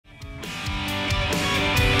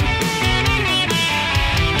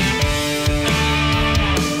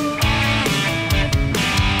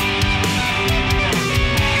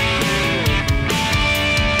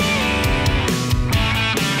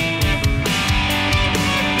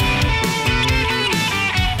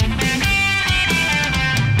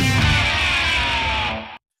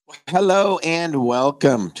Hello and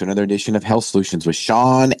welcome to another edition of Health Solutions with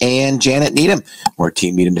Shawn and Janet Needham, where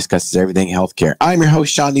Team Needham discusses everything healthcare. I'm your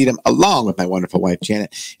host, Shawn Needham, along with my wonderful wife,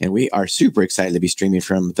 Janet, and we are super excited to be streaming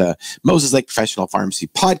from the Moses Lake Professional Pharmacy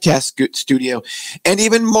podcast studio, and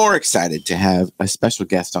even more excited to have a special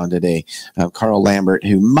guest on today, Karl Lambert,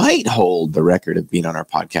 who might hold the record of being on our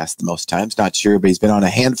podcast the most times. Not sure, but he's been on a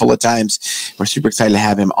handful of times. We're super excited to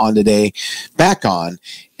have him on today, back on.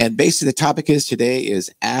 And basically the topic today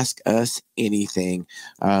is Ask Us Anything.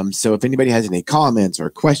 So if anybody has any comments or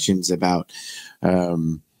questions about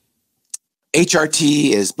HRT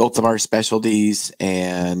is both of our specialties,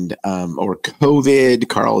 and or COVID.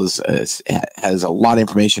 Karl has a lot of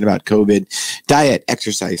information about COVID, diet,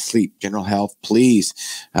 exercise, sleep, general health. Please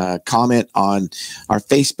comment on our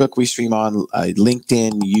Facebook. We stream on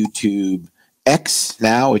LinkedIn, YouTube, X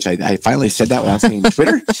now, which I finally said that without saying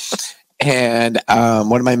Twitter. And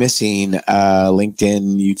what am I missing?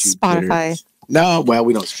 LinkedIn, YouTube, Spotify. Twitter. No, well,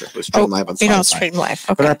 we don't stream live on Spotify. You don't stream live.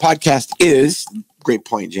 Okay. But our podcast is, great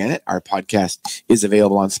point, Janet. Our podcast is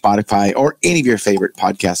available on Spotify or any of your favorite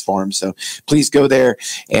podcast forums. So please go there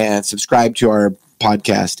and subscribe to our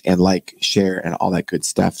podcast and like, share, and all that good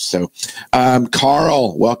stuff. So,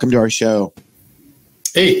 Karl, welcome to our show.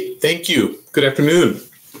 Hey, thank you. Good afternoon.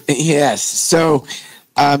 Yes. So,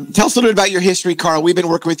 tell us a little bit about your history, Karl. We've been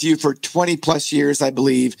working with you for 20 plus years, I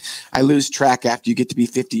believe. I lose track after you get to be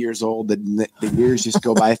 50 years old. The years just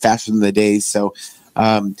go by faster than the days. So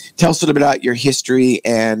tell us a little bit about your history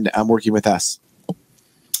and working with us.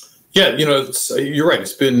 Yeah, you're right.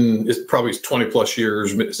 It's probably 20 plus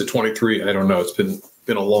years. Is it 23? I don't know. It's been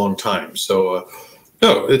a long time. So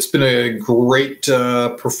no, it's been a great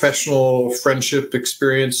professional friendship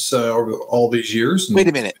experience over all these years. Wait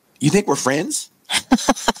a minute. You think we're friends?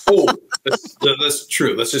 Oh, that's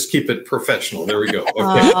true. Let's just keep it professional. There we go.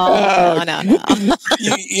 Okay.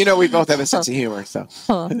 No. We both have a sense of humor. So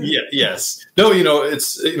yeah, yes. No,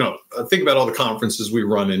 it's think about all the conferences we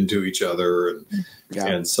run into each other,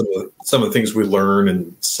 and some of the things we learn,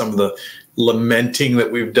 and some of the lamenting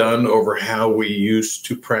that we've done over how we used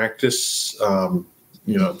to practice.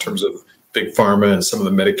 In terms of big pharma and some of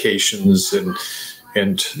the medications, and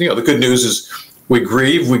the good news is, we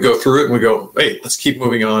grieve, we go through it, and we go, hey, let's keep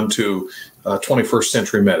moving on to 21st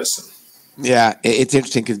century medicine. Yeah, it's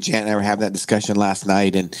interesting because Janet and I were having that discussion last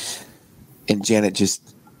night, and Janet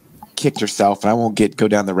just kicked herself, and I won't go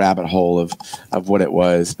down the rabbit hole of what it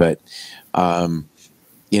was, but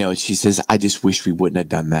she says, I just wish we wouldn't have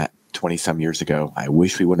done that 20 some years ago. I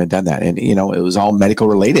wish we wouldn't have done that. And it was all medical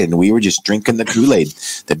related, and we were just drinking the Kool-Aid,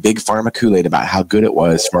 the big pharma Kool-Aid, about how good it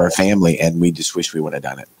was for our family, and we just wish we would have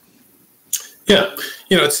done it. Yeah,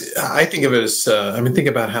 I think of it as think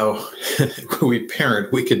about how we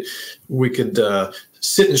parent. We could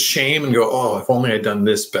sit in shame and go, oh, if only I'd done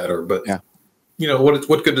this better. But yeah.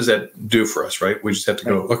 What good does that do for us, right? We just have to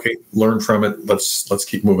go, okay, learn from it. Let's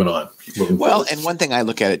keep moving on. Well, and one thing I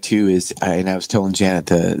look at it too is, and I was telling Janet,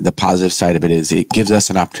 the positive side of it is it gives us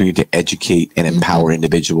an opportunity to educate and empower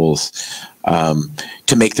individuals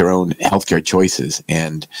to make their own healthcare choices.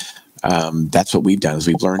 And that's what we've done, is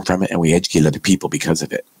we've learned from it, and we educate other people because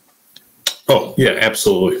of it. Oh yeah,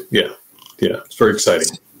 absolutely. Yeah. It's very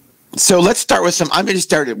exciting. So let's start with I'm going to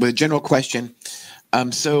start it with a general question.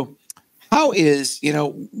 So how is,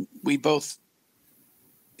 we both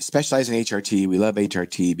specialize in HRT. We love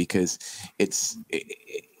HRT because it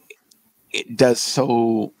does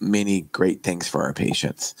so many great things for our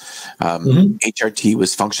patients. HRT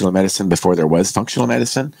was functional medicine before there was functional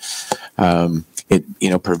medicine.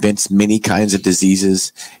 It prevents many kinds of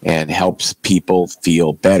diseases and helps people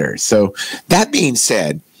feel better. So that being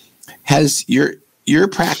said, has your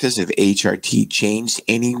practice of HRT changed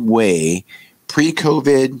any way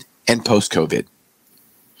pre-COVID and post-COVID?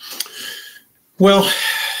 Well,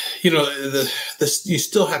 you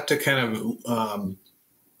still have to kind of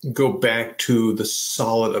go back to the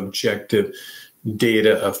solid objective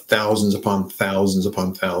data of thousands upon thousands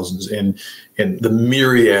upon thousands, and the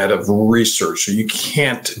myriad of research. So you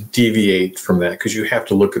can't deviate from that, because you have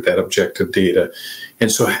to look at that objective data.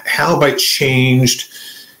 And so how have I changed?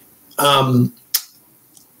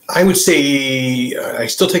 I would say I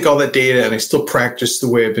still take all that data and I still practice the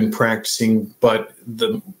way I've been practicing, but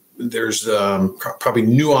there's probably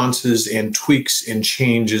nuances and tweaks and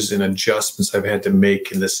changes and adjustments I've had to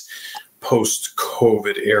make in this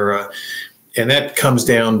post-COVID era. And that comes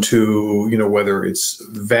down to, whether it's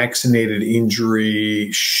vaccinated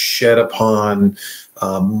injury, shed upon,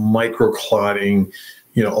 microclotting,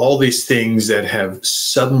 all these things that have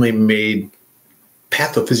suddenly made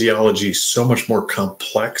pathophysiology so much more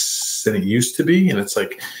complex than it used to be. And it's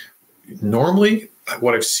like, normally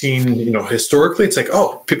what I've seen, historically, it's like,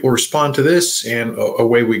 oh, people respond to this and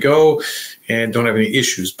away we go and don't have any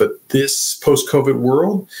issues. But this post-COVID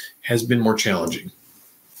world has been more challenging.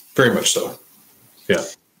 Very much so. Yeah.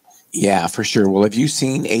 Yeah, for sure. Well, have you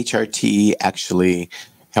seen HRT actually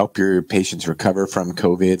help your patients recover from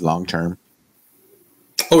COVID long-term?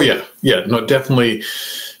 Oh, yeah. Yeah, no, definitely.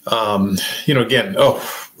 Again,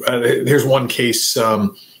 here's one case,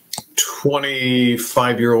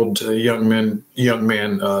 25-year-old young man,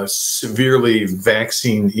 severely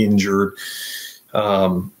vaccine injured.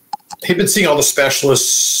 He'd been seeing all the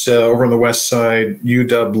specialists over on the West Side,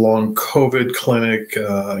 UW long COVID clinic,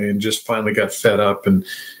 and just finally got fed up and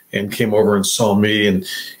came over and saw me. And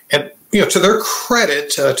to their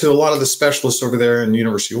credit, to a lot of the specialists over there in the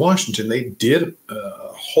University of Washington, they did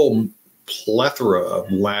a whole plethora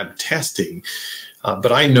of lab testing.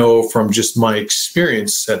 But I know from just my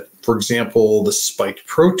experience that, for example, the spike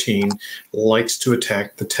protein likes to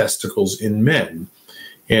attack the testicles in men.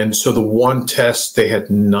 And so the one test they had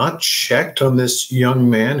not checked on this young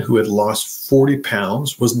man who had lost 40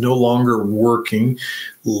 pounds, was no longer working,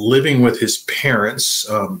 living with his parents,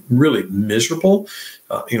 really miserable,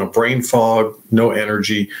 brain fog, no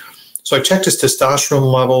energy. So I checked his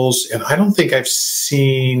testosterone levels, and I don't think I've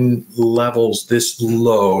seen levels this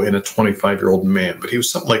low in a 25-year-old man, but he was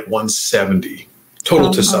something like 170 total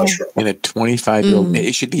testosterone. In a 25-year-old,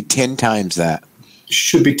 it should be 10 times that.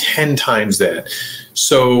 Should be 10 times that.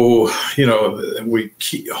 So, we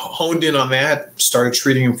honed in on that, started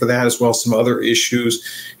treating him for that as well as some other issues,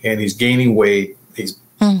 and he's gaining weight. He's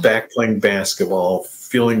back playing basketball,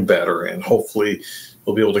 feeling better, and hopefully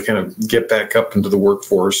we'll be able to kind of get back up into the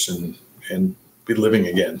workforce and be living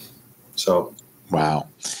again. So, wow.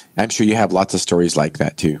 I'm sure you have lots of stories like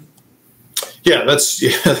that too. Yeah, that's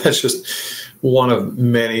just one of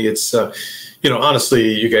many. It's,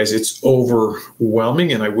 honestly, you guys, it's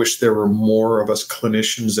overwhelming. And I wish there were more of us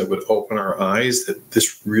clinicians that would open our eyes that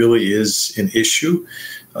this really is an issue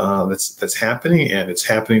that's happening, and it's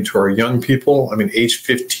happening to our young people. I mean, age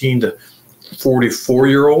 15 to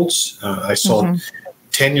 44-year-olds. I saw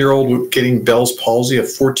 10-year-old getting Bell's palsy, a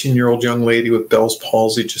 14-year-old young lady with Bell's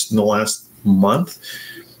palsy just in the last month.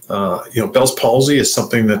 Bell's palsy is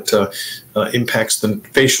something that impacts the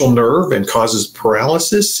facial nerve and causes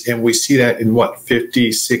paralysis. And we see that in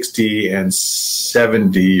 50, 60, and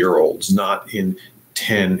 70-year-olds, not in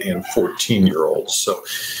 10 and 14-year-olds. So,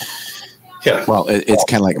 yeah. Well, it's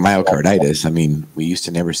kind of like myocarditis. I mean, we used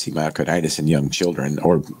to never see myocarditis in young children,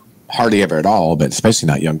 or hardly ever at all, but especially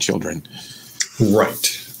not young children.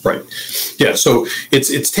 Right. Yeah. So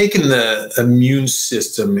it's taken the immune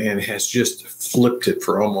system and has just flipped it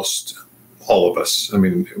for almost all of us. I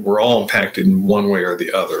mean, we're all impacted in one way or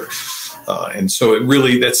the other. And so it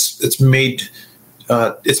really, it's made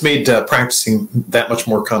practicing that much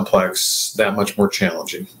more complex, that much more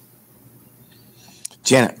challenging.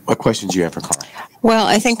 Janet, what questions do you have for Karl? Well,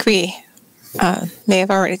 I think we may have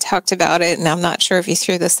already talked about it, and I'm not sure if you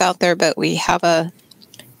threw this out there, but we have a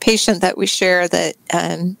patient that we share that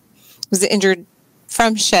was injured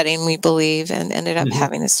from shedding, we believe, and ended up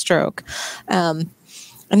having a stroke. And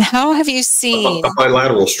how have you seen a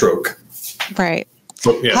bilateral stroke? Right.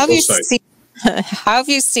 Yeah, how have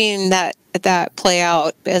you seen that play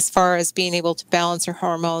out as far as being able to balance her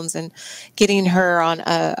hormones and getting her on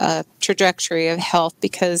a trajectory of health?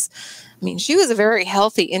 Because, I mean, she was a very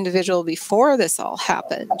healthy individual before this all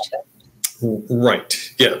happened.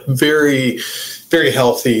 Right. Yeah. Very, very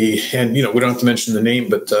healthy. And, we don't have to mention the name,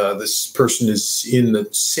 but this person is in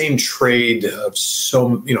the same trade of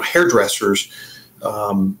hairdressers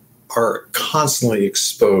are constantly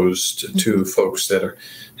exposed to folks that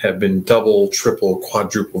have been double, triple,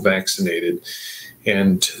 quadruple vaccinated,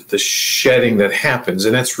 and the shedding that happens.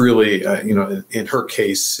 And that's really, in her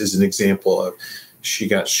case is an example of she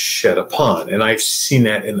got shed upon. And I've seen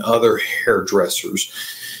that in other hairdressers.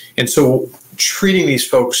 And so treating these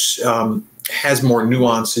folks has more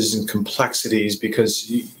nuances and complexities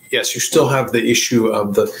because, yes, you still have the issue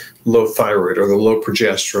of the low thyroid or the low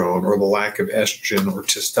progesterone or the lack of estrogen or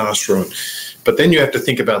testosterone. But then you have to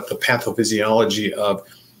think about the pathophysiology of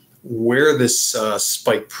where this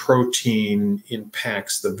spike protein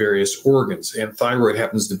impacts the various organs. And thyroid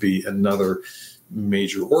happens to be another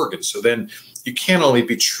major organ. So then you can't only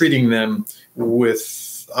be treating them with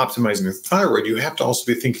optimizing the thyroid, you have to also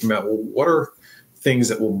be thinking about, well, what are things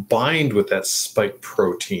that will bind with that spike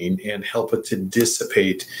protein and help it to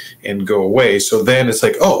dissipate and go away. So then it's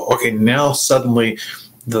like, oh, okay, now suddenly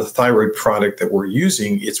the thyroid product that we're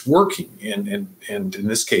using, it's working. And in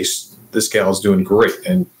this case, this gal's doing great.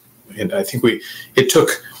 And I think it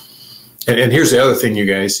took, and here's the other thing, you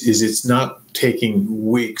guys, is it's not taking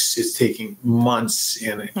weeks. It's taking months.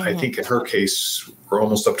 And I think in her case, we're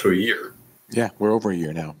almost up to a year. Yeah, we're over a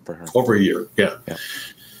year now for her. Over a year, yeah.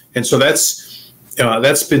 And so that's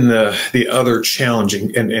been the other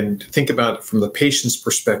challenging. And think about it from the patient's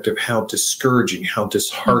perspective, how discouraging, how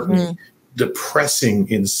disheartening, depressing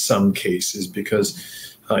in some cases,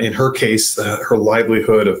 because in her case, her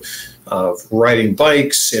livelihood of riding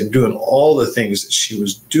bikes and doing all the things that she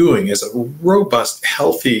was doing as a robust,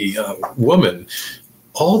 healthy woman,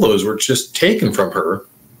 all those were just taken from her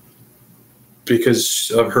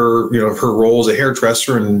because of her, of her role as a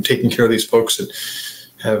hairdresser and taking care of these folks that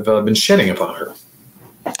have been shedding upon her.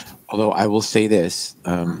 Although I will say this,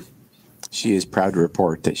 she is proud to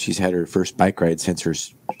report that she's had her first bike ride since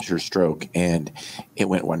her stroke, and it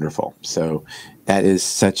went wonderful. So that is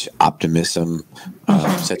such optimism,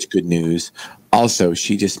 such good news. Also,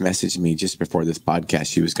 she just messaged me just before this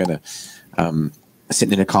podcast. She was going to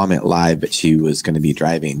send in a comment live, but she was going to be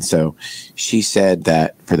driving. So she said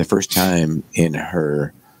that for the first time in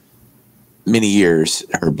her many years,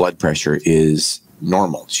 her blood pressure is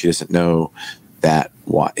normal. She doesn't know that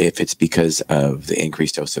if it's because of the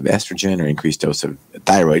increased dose of estrogen or increased dose of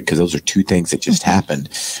thyroid, because those are two things that just happened.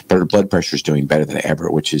 But her blood pressure is doing better than ever,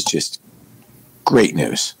 which is just great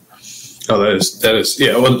news. Oh, that is,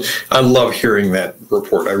 yeah. Well, I love hearing that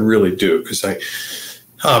report. I really do, because it's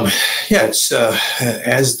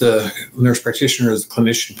as the nurse practitioner, as the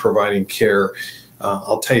clinician providing care,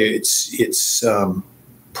 I'll tell you, it's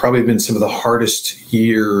probably been some of the hardest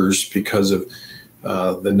years because of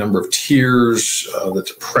the number of tears, the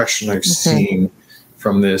depression I've seen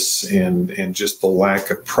from this, and just the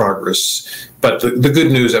lack of progress. But the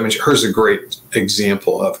good news, I mean, hers is a great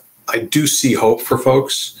example of, I do see hope for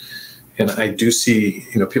folks, and I do see,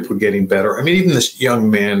 people getting better. I mean, even this young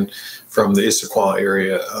man from the Issaquah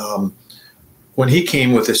area, when he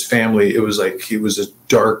came with his family, it was like he was a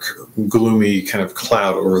dark, gloomy kind of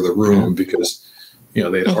cloud over the room, because,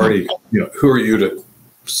 they'd already, who are you to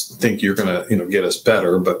think you're going to, get us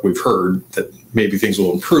better? But we've heard that maybe things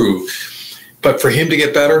will improve. But for him to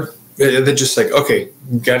get better, they're just like, okay,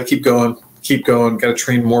 got to keep going, got to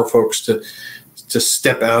train more folks to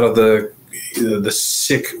step out of the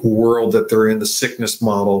sick world that they're in, the sickness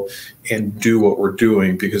model, and do what we're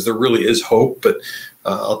doing, because there really is hope. But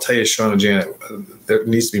I'll tell you, Shawn and Janet, there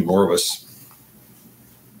needs to be more of us.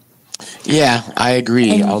 Yeah, I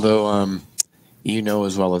agree. Although, you know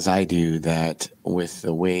as well as I do that with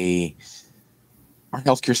the way our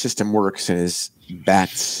healthcare system works and is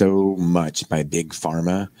backed so much by big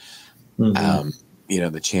pharma,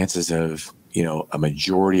 the chances of, a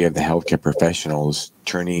majority of the healthcare professionals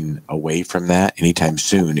turning away from that anytime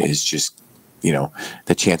soon is just,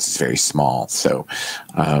 the chance is very small. So,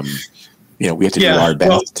 we have to do our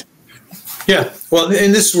best. Well,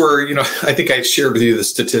 and this is where, I think I shared with you the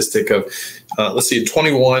statistic of, let's see, in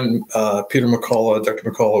 21, Dr.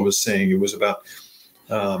 McCullough was saying it was about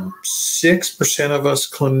 6% of us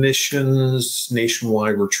clinicians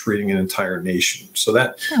nationwide were treating an entire nation. So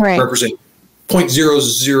that represents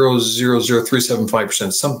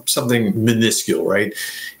 0.0000375%, something minuscule, right?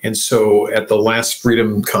 And so at the last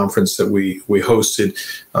Freedom Conference that we hosted,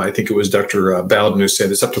 I think it was Dr. Bowden who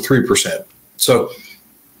said it's up to 3%. So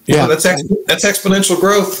that's exponential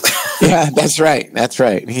growth. Yeah, that's right.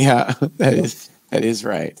 Yeah, that is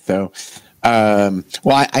right. So,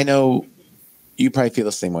 well, I know you probably feel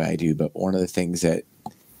the same way I do, but one of the things that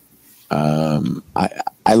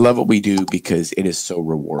I love what we do because it is so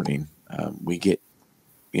rewarding. We get,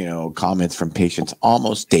 comments from patients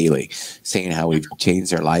almost daily saying how we've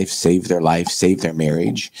changed their life, saved their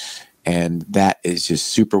marriage. And that is just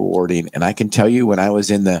super rewarding. And I can tell you, when I was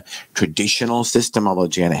in the traditional system, although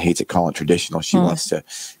Janet hates to call it traditional, she wants to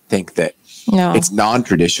think that it's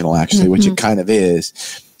non-traditional, actually, which it kind of is.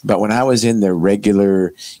 But when I was in the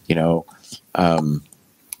regular,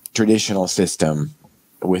 traditional system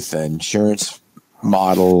with the insurance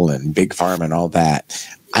model and big pharma and all that,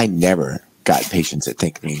 I never got patients that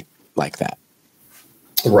think me like that.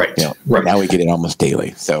 Right. Now we get it almost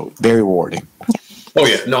daily. So very rewarding. Oh,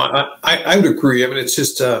 yeah. No, I would agree. I mean, it's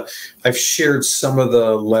just I've shared some of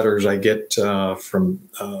the letters I get from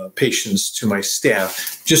patients to my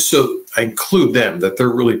staff, just so I include them, that they're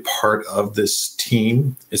really part of this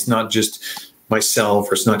team. It's not just myself,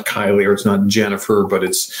 or it's not Kylie, or it's not Jennifer, but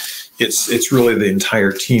it's really the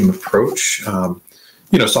entire team approach.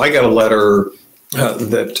 So I got a letter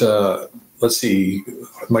that, let's see,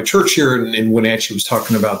 my church here in Wenatchee was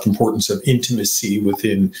talking about the importance of intimacy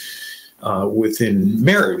within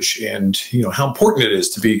marriage, and how important it is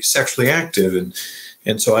to be sexually active,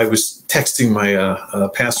 and so I was texting my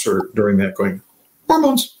pastor during that, going,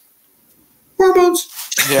 hormones, hormones.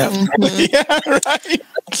 Yeah, yeah, right.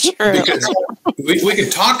 True. Because we can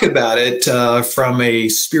talk about it from a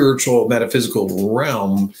spiritual, metaphysical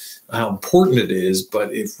realm, how important it is.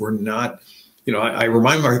 But if we're not, I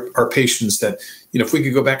remind our patients that, if we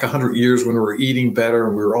could go back 100 years when we were eating better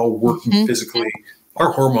and we were all working physically,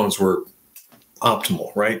 our hormones were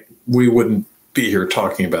optimal, right? We wouldn't be here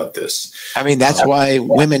talking about this. I mean, that's why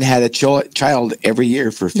women had a child every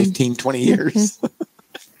year for 15, 20 years.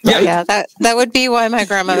 Right? Yeah, that would be why my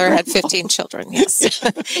grandmother had 15 children, yes.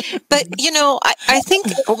 But, I think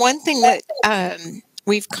one thing that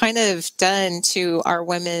we've kind of done to our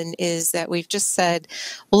women is that we've just said,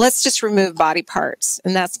 well, let's just remove body parts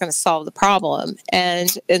and that's going to solve the problem. And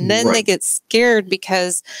then they get scared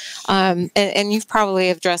because, and you've probably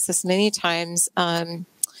addressed this many times,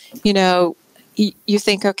 you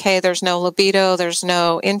think, okay, there's no libido, there's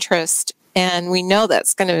no interest, and we know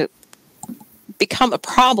that's going to become a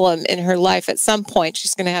problem in her life at some point.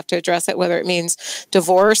 She's going to have to address it, whether it means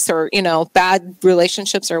divorce or, bad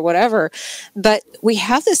relationships or whatever. But we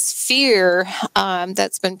have this fear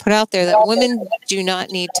that's been put out there that women do not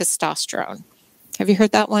need testosterone. Have you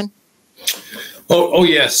heard that one? Oh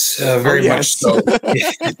yes, very much so.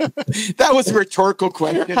 That was a rhetorical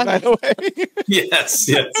question, by the way. Yes.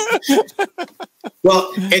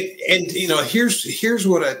 Well, and here's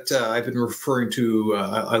what I've been referring to.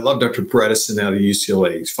 I love Dr. Bredesen out of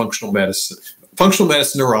UCLA. He's functional medicine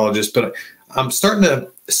neurologist. But I'm starting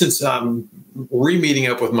to, since I'm re-meeting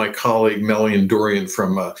up with my colleague Melanie Dorian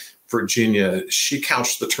from Virginia, she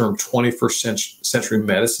couched the term 21st century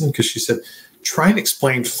medicine because she said, trying to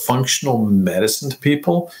explain functional medicine to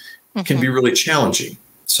people can be really challenging.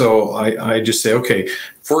 So I just say, okay,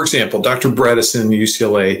 for example, Dr. Bredesen in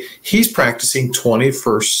UCLA, he's practicing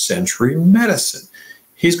 21st century medicine.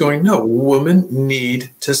 He's going, no, women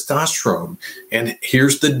need testosterone. And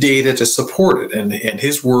here's the data to support it. And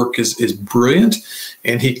his work is brilliant.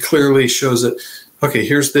 And he clearly shows that, okay,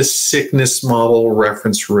 here's this sickness model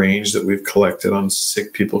reference range that we've collected on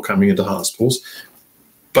sick people coming into hospitals.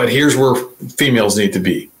 But here's where females need to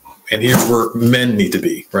be, and here's where men need to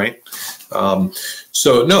be, right?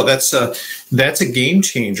 So no, that's a game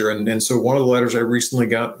changer. And so one of the letters I recently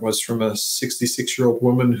got was from a 66-year-old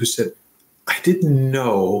woman who said, I didn't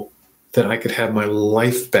know that I could have my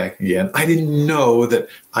life back again. I didn't know that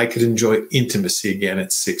I could enjoy intimacy again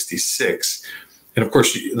at 66. And of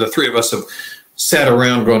course, the three of us have sat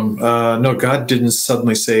around going, no, God didn't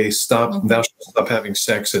suddenly say, stop, thou shalt stop having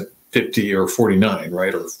sex at 50 or 49,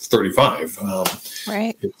 right? Or 35.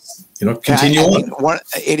 Right. Continue on.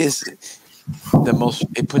 It is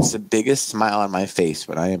it puts the biggest smile on my face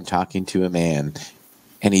when I am talking to a man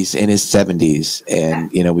and he's in his 70s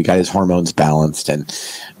and, we got his hormones balanced and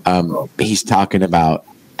he's talking about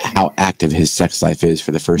how active his sex life is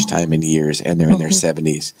for the first time in years and they're in their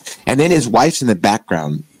 70s. And then his wife's in the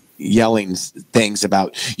background yelling things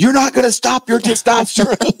about, you're not going to stop your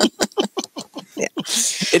testosterone.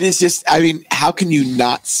 It is just, how can you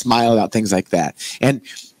not smile about things like that? And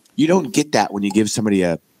you don't get that when you give somebody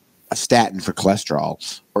a statin for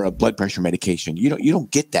cholesterol or a blood pressure medication. You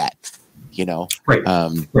don't get that, Right.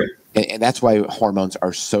 Right. And that's why hormones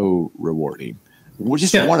are so rewarding. Which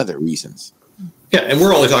is one of the reasons. Yeah, and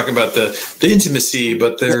we're only talking about the intimacy,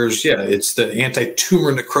 but there's it's the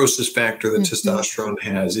anti-tumor necrosis factor that testosterone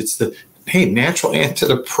has. It's the natural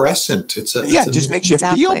antidepressant. It just makes you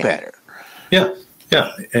feel better. Yeah.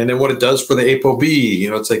 And then what it does for the ApoB,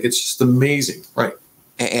 it's just amazing. Right.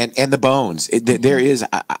 And the bones. There is,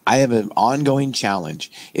 I have an ongoing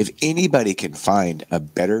challenge. If anybody can find a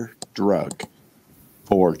better drug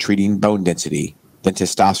for treating bone density than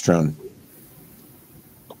testosterone,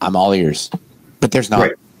 I'm all ears. But there's not.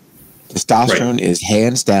 Right. Testosterone is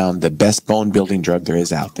hands down the best bone building drug there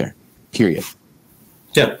is out there. Period.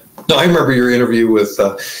 Yeah. No, I remember your interview with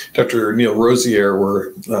Dr. Neil Rosier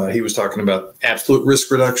where he was talking about absolute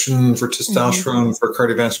risk reduction for testosterone for a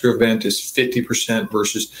cardiovascular event is 50%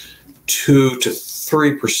 versus 2 to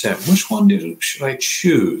 3%. Which one should I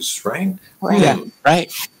choose, right? Yeah,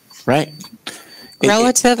 right.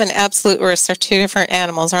 Relative and absolute risk are two different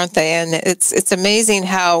animals, aren't they? And it's amazing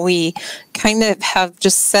how we kind of have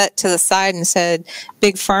just set to the side and said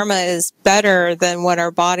big pharma is better than what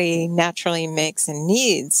our body naturally makes and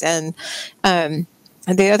needs. And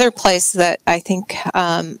the other place that I think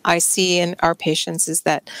I see in our patients is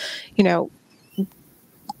that,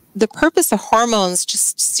 the purpose of hormones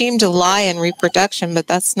just seem to lie in reproduction, but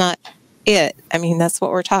that's not it. That's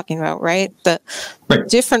what we're talking about, right? The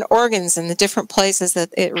different organs and the different places that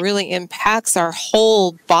it really impacts our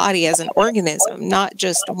whole body as an organism, not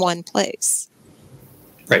just one place.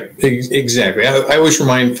 Right. Exactly. I always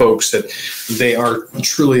remind folks that they are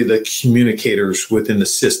truly the communicators within the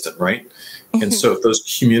system, right? And so if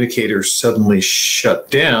those communicators suddenly shut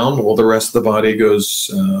down, well, the rest of the body goes,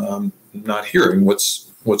 I'm not hearing what's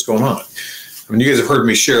going on. I mean, you guys have heard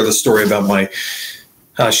me share the story about my,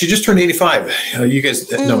 she just turned 85. You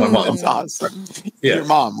guys know my mom. That's awesome. Yeah. Your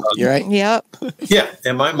mom, you right? Yep. Yeah.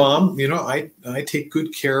 And my mom, I take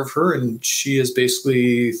good care of her, and she has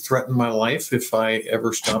basically threatened my life if I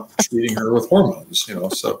ever stop treating her with hormones,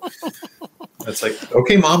 so it's like,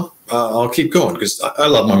 okay, Mom, I'll keep going because I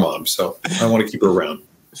love my mom. So I want to keep her around.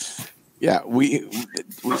 Yeah. We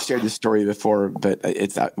shared this story before, but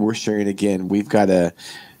we're sharing it again. We've got a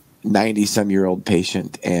 90-some-year-old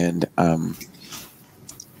patient, and,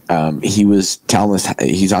 he was telling us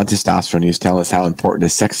he's on testosterone. He was telling us how important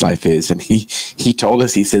his sex life is. And he told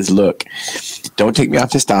us, he says, look, don't take me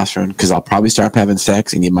off testosterone because I'll probably start having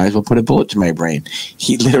sex and you might as well put a bullet to my brain.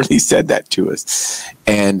 He literally said that to us.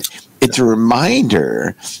 And it's a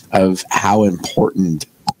reminder of how important,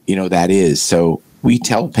 that is. So we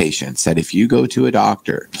tell patients that if you go to a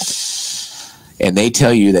doctor and they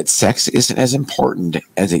tell you that sex isn't as important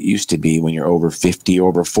as it used to be when you're over 50,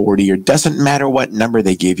 over 40, or doesn't matter what number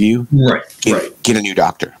they give you, get a new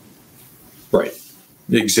doctor. Right.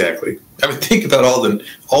 Exactly. I mean, think about all the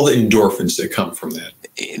endorphins that come from that.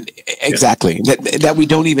 Exactly. Yeah. That we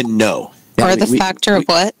don't even know. Or the factor of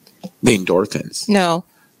what? The endorphins. No.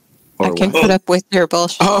 I can put up with your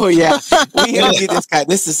bullshit. Oh yeah, we interviewed this guy.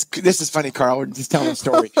 This is funny, Karl. We're just telling a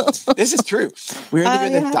story. This is true. We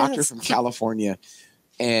interviewed a doctor from California,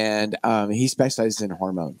 and he specializes in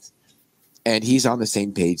hormones, and he's on the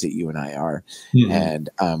same page that you and I are. Mm-hmm.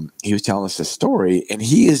 And he was telling us a story, and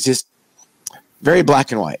he is just very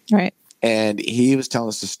black and white, right? And he was telling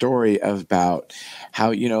us a story about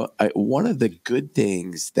how one of the good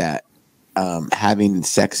things that having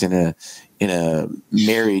sex in a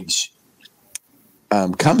marriage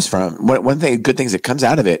comes from one thing, good things that comes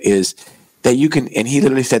out of it is that you can, and he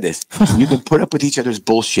literally said this, you can put up with each other's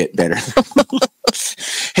bullshit better.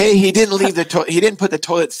 Hey, he didn't leave he didn't put the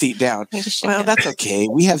toilet seat down. Well, that's okay.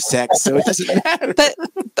 We have sex, so it doesn't matter.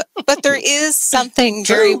 But there is something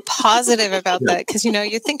very positive about that, because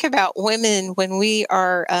you think about women when we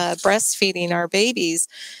are breastfeeding our babies.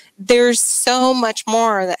 There's so much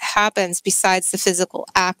more that happens besides the physical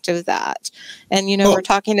act of that. And, we're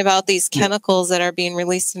talking about these chemicals that are being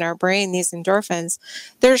released in our brain, these endorphins.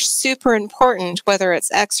 They're super important, whether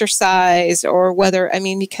it's exercise or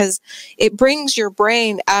because it brings your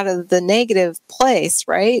brain out of the negative place,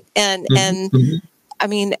 right? And I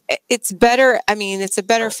mean, it's better. I mean, it's a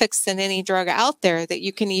better fix than any drug out there that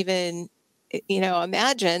you can even,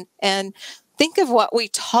 imagine. And think of what we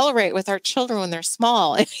tolerate with our children when they're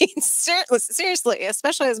small. I mean, seriously,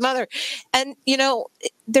 especially as mother. And,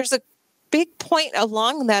 there's a big point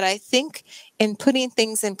along that, I think, in putting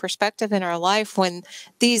things in perspective in our life when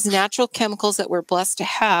these natural chemicals that we're blessed to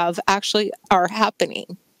have actually are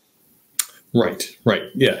happening. Right.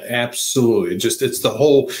 Yeah, absolutely. It's the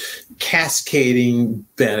whole cascading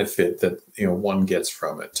benefit that, one gets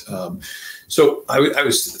from it. So I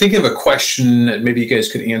was thinking of a question that maybe you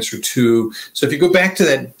guys could answer too. So if you go back to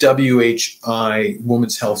that WHI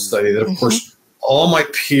Women's Health study, that of course, all my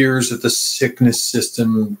peers at the sickness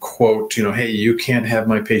system quote, hey, you can't have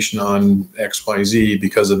my patient on XYZ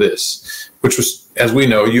because of this, which was, as we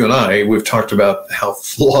know, you and I, we've talked about how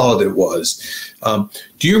flawed it was.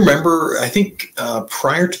 Do you remember, I think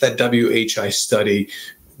prior to that WHI study,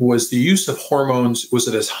 was the use of hormones, was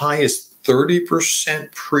it as high as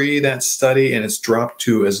 30% pre that study, and it's dropped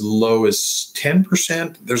to as low as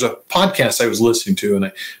 10%? There's a podcast I was listening to,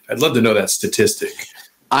 and I'd love to know that statistic.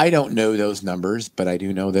 I don't know those numbers, but I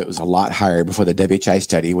do know that it was a lot higher before the WHI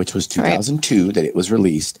study, which was 2002 that it was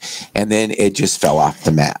released, and then it just fell off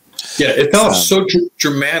the map. Yeah, it fell off so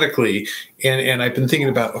dramatically, and I've been thinking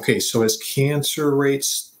about, okay, so has cancer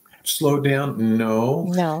rates slowed down?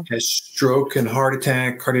 No. Has stroke and heart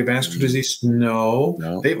attack, cardiovascular disease?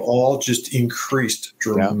 No. They've all just increased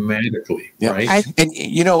dramatically, right? And,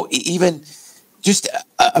 even just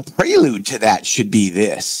a prelude to that should be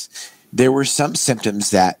this. There were some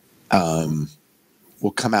symptoms that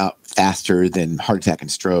will come out faster than heart attack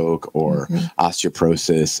and stroke or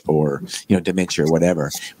osteoporosis or, dementia or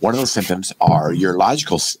whatever. One of those symptoms are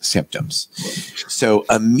urological symptoms. So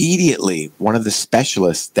immediately, one of the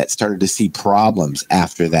specialists that started to see problems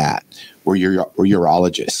after that were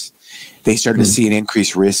urologists. they started to see an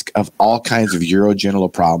increased risk of all kinds of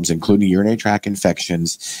urogenital problems, including urinary tract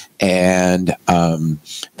infections and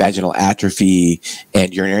vaginal atrophy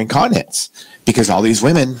and urinary incontinence. Because all these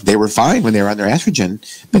women, they were fine when they were on their estrogen,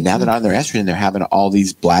 but now they're on their estrogen, they're having all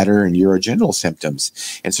these bladder and urogenital symptoms.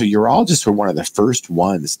 And so urologists were one of the first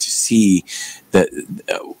ones to see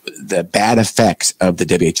the bad effects of the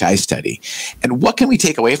WHI study. And what can we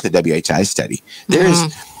take away from the WHI study?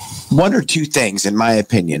 There's one or two things, in my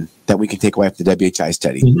opinion, that we can take away from the WHI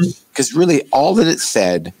study. Because really all that it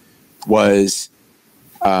said was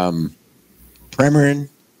Premarin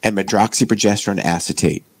and medroxyprogesterone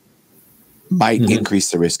acetate might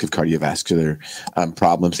increase the risk of cardiovascular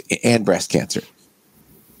problems and breast cancer.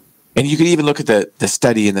 And you could even look at the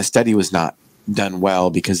study, and the study was not done well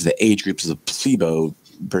because of the age groups of placebo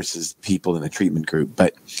versus people in the treatment group.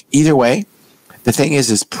 But either way, the thing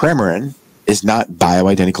is Premarin is not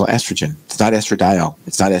bioidentical estrogen. It's not estradiol.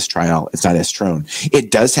 It's not estriol. It's not estrone.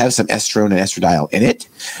 It does have some estrone and estradiol in it,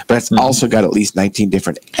 but it's also got at least 19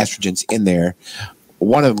 different estrogens in there.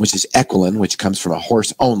 One of them, which is equilin, which comes from a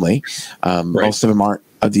horse only. Most of them aren't.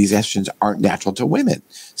 Of these estrogens aren't natural to women,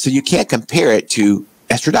 so you can't compare it to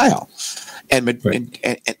estradiol and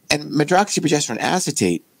medroxyprogesterone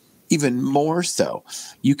acetate. Even more so,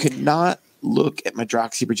 you cannot look at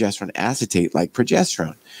medroxyprogesterone acetate like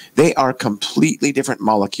progesterone. They are completely different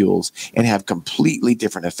molecules and have completely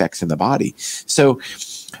different effects in the body. So,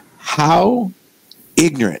 how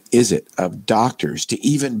ignorant is it of doctors to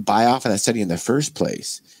even buy off on that study in the first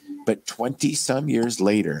place? But 20 some years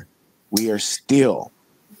later, we are still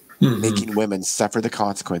making women suffer the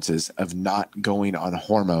consequences of not going on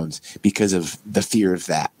hormones because of the fear of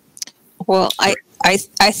that. Well, I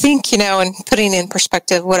think, and putting in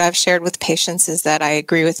perspective what I've shared with patients is that I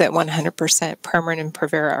agree with it 100%. Premarin and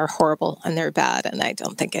Provera are horrible and they're bad, and I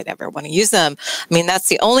don't think I'd ever want to use them. I mean, that's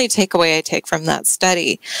the only takeaway I take from that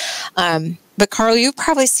study. But Karl, you've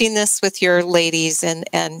probably seen this with your ladies and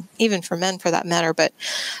even for men for that matter. But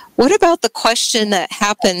what about the question that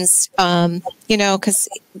happens,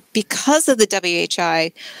 because of the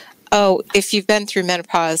WHI, if you've been through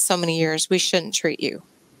menopause so many years, we shouldn't treat you.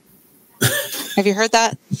 Have you heard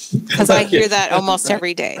that? Because I hear that almost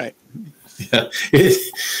every day. Right.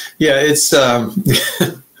 It's.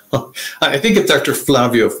 I think it's Dr.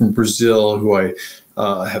 Flavio from Brazil, who I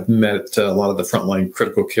have met at a lot of the frontline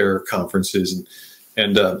critical care conferences,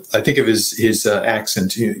 and I think of his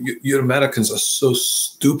accent. You Americans are so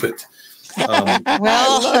stupid. Well, I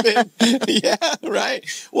love it. Yeah, right.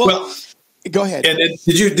 Well, go ahead. And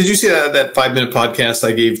did you see that 5-minute podcast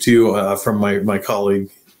I gave to you from my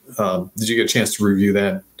colleague? Did you get a chance to review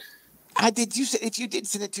that? I did. If you did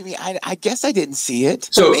send it to me, I guess I didn't see it.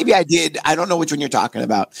 So maybe I did. I don't know which one you're talking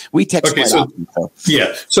about. We text quite often.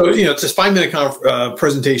 Yeah. So, it's this 5-minute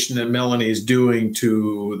presentation that Melanie is doing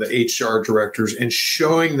to the HR directors and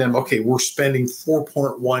showing them, okay, we're spending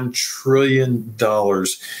 $4.1 trillion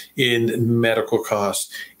in medical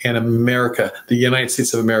costs. And America, the United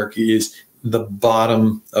States of America, is the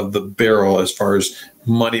bottom of the barrel as far as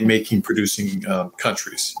money-making producing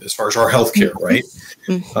countries, as far as our healthcare, right?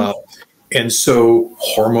 And so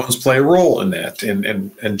hormones play a role in that.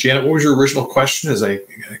 And Janet, what was your original question as I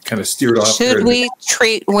kind of steered off? Should we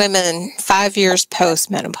treat women 5 years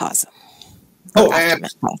post-menopause?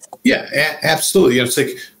 Yeah, absolutely. It's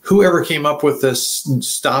like whoever came up with this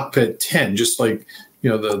stop at 10, just like,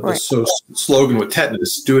 the slogan with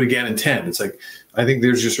tetanus, do it again in 10. It's like, I think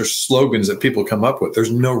there's just slogans that people come up with.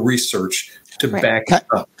 There's no research to back it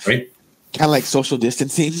up, right? Kind of like social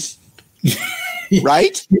distancing,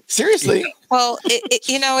 right? Seriously. Well,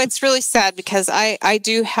 it's really sad because I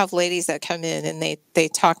do have ladies that come in and they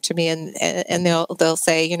talk to me and they'll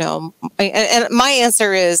say, and my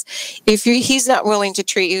answer is, if he's not willing to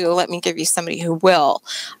treat you, let me give you somebody who will.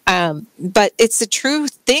 But it's a true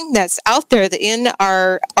thing that's out there that in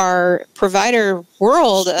our provider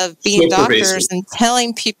world of being doctors and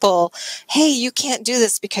telling people, hey, you can't do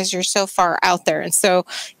this because you're so far out there. And so,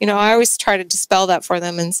 I always try to dispel that for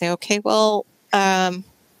them and say, okay, well,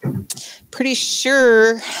 pretty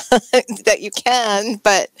sure that you can,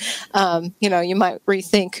 but you might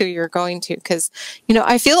rethink who you're going to, because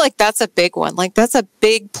I feel like that's a big one. Like that's a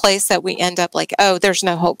big place that we end up like, oh, there's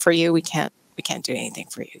no hope for you. We can't do anything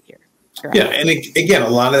for you. You're yeah, and again, a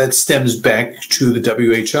lot of that stems back to the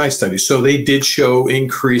WHI study. So they did show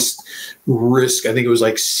increased risk. I think it was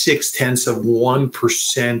like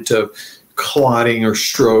 0.6% of clotting or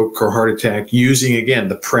stroke or heart attack using, again,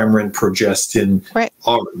 the Premarin progestin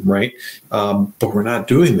arm, right? But we're not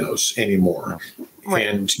doing those anymore.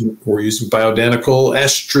 And we're using bioidentical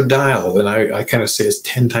estradiol, and I kind of say it's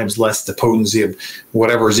 10 times less the potency of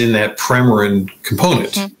whatever's in that Premarin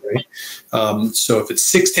component, right? So if it's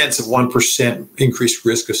 0.6% increased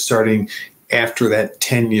risk of starting after that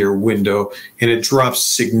 10-year window, and it drops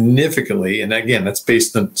significantly. And again, that's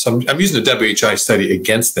based on I'm using the WHI study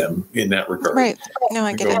against them in that regard. Right. No,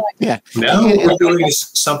 I get it. Yeah. Now what we're doing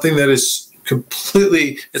is something that is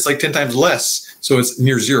completely, it's like 10 times less. So it's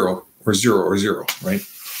near zero or zero, right?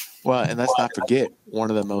 Well, and let's not forget, one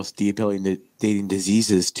of the most debilitating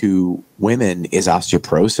diseases to women is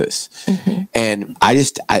osteoporosis. And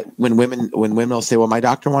when women will say, well, my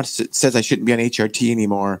doctor says I shouldn't be on HRT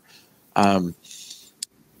anymore. So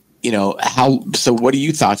what are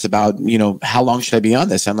your thoughts about, how long should I be on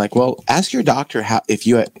this? I'm like, well, ask your doctor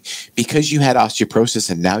because you had osteoporosis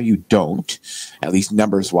and now you don't, at least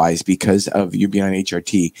numbers wise, because of you being on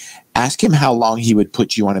HRT, ask him how long he would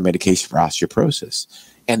put you on a medication for osteoporosis.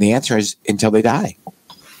 And the answer is until they die.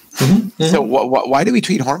 So why do we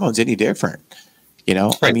treat hormones any different?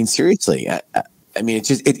 Right. I mean, seriously, I mean,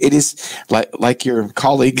 it is like your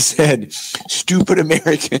colleague said, stupid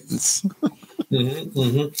Americans.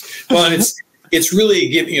 Well, and it's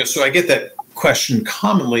really so I get that question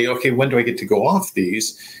commonly. Okay, when do I get to go off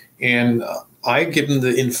these? And I give them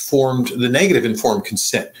the negative informed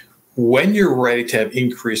consent. When you're ready to have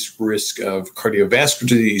increased risk of cardiovascular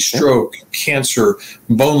disease, stroke, cancer,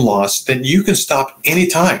 bone loss, then you can stop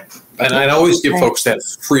anytime. And I always give folks that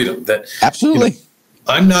freedom. That absolutely.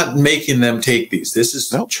 I'm not making them take these. This is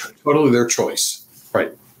totally their choice,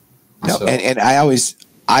 right? No, so. And I always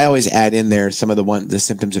add in there some of the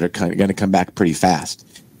symptoms that are going to come back pretty fast.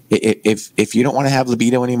 If you don't want to have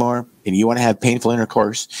libido anymore, and you want to have painful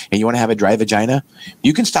intercourse, and you want to have a dry vagina,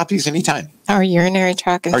 you can stop these anytime. Or urinary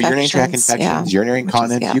tract infections. Urinary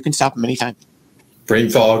incontinence. You can stop them anytime. Brain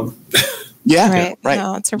fog. Right.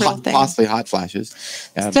 No, it's a real thing. Possibly hot flashes.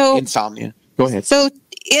 Insomnia. Go ahead. So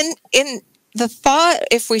in the thought,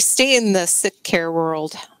 if we stay in the sick care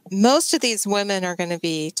world, most of these women are going to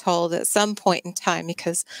be told at some point in time,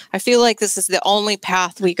 because I feel like this is the only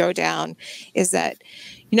path we go down, is that,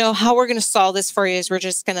 how we're going to solve this for you is we're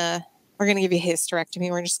going to give you a hysterectomy.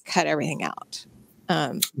 We're just cut everything out.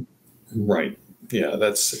 Right. Yeah.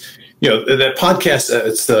 That's, that podcast,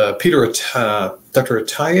 it's the Dr.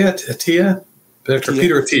 Attia. Dr.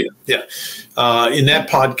 Peter Attia, in that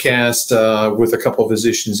podcast with a couple of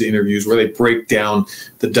physicians interviews where they break down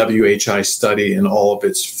the WHI study and all of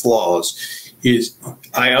its flaws,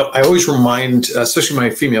 I always remind, especially my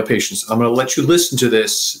female patients, I'm going to let you listen to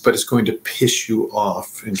this, but it's going to piss you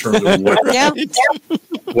off in terms of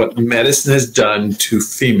what medicine has done to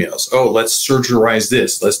females. Oh, let's surgerize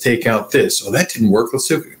this. Let's take out this. Oh, that didn't work. Let's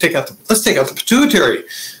take out the pituitary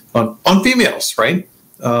on females, right?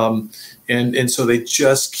 And so they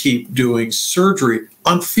just keep doing surgery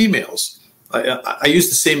on females. I use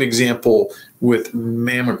the same example with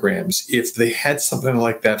mammograms. If they had something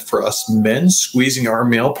like that for us men, squeezing our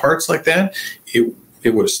male parts like that, it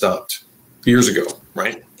would have stopped years ago,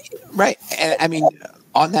 right? Right. And I mean,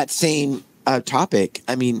 on that same topic,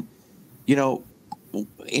 I mean,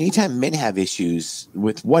 anytime men have issues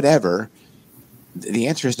with whatever, the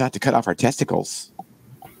answer is not to cut off our testicles.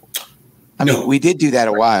 I mean, we did do that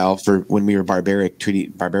a while for when we were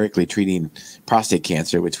barbarically treating prostate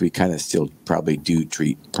cancer, which we kind of still probably do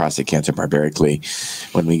treat prostate cancer barbarically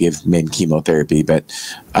when we give men chemotherapy. But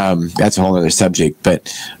that's a whole other subject.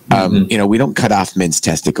 But, we don't cut off men's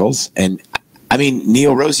testicles. And I mean,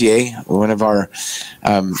 Neil Rosier, one of our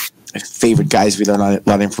favorite guys we learn a lot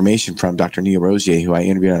of information from, Dr. Neil Rosier, who I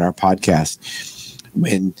interviewed on our podcast,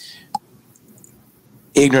 when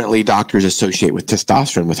ignorantly doctors associate with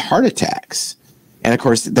testosterone with heart attacks. And of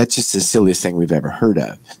course, that's just the silliest thing we've ever heard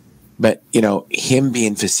of. But, him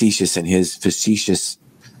being facetious and his facetious,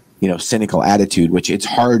 cynical attitude, which it's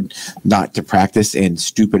hard not to practice in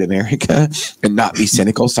stupid America and not be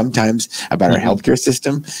cynical sometimes about our healthcare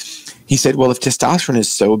system. He said, well, if testosterone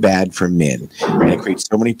is so bad for men and it creates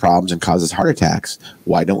so many problems and causes heart attacks,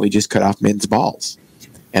 why don't we just cut off men's balls?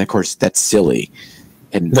 And of course, that's silly.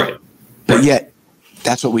 And but yet,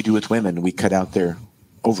 that's what we do with women. We cut out their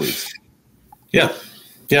ovaries. Yeah,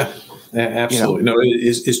 absolutely. No,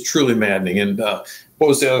 it's truly maddening. And what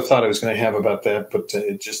was the other thought I was going to have about that? But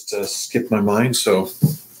it just skipped my mind. So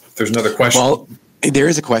if there's another question. Well, there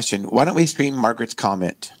is a question. Why don't we stream Margaret's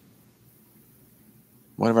comment?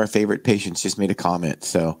 One of our favorite patients just made a comment.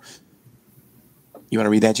 So You want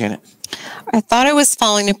to read that, Janet? I thought I was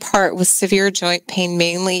falling apart with severe joint pain,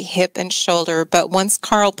 mainly hip and shoulder, but once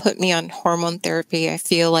Karl put me on hormone therapy, I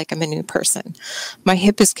feel like I'm a new person. My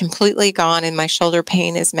hip is completely gone and my shoulder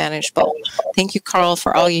pain is manageable. Thank you, Karl,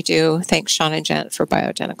 for all you do. Thanks, Shawn and Janet, for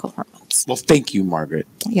bioidentical hormones. Well, thank you, Margaret.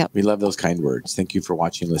 Yep. We love those kind words. Thank you for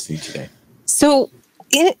watching and listening today. So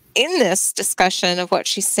in this discussion of what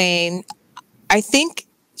she's saying, I think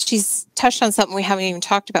she's touched on something we haven't even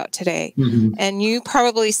talked about today. Mm-hmm. And you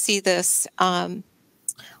probably see this.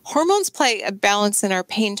 Hormones play a balance in our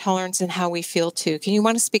pain tolerance and how we feel too. Can you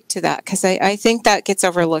want to speak to that? Because I think that gets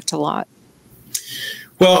overlooked a lot.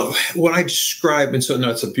 Well, what I describe, and so no,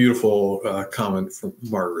 it's a beautiful comment from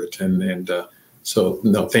Margaret. So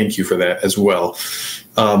no, thank you for that as well.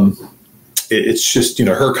 It's just,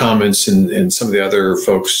 her comments and some of the other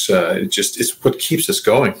folks, it's what keeps us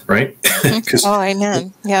going, right? Oh,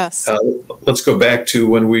 amen. Yes. Let's go back to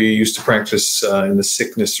when we used to practice in the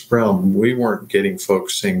sickness realm. We weren't getting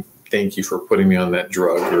folks saying, thank you for putting me on that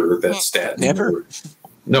drug or that statin. Never.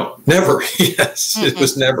 No, never. Yes, it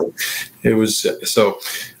was never. It was so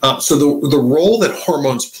the role that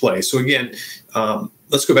hormones play. So again,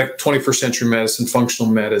 let's go back to 21st century medicine,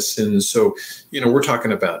 functional medicine. So, we're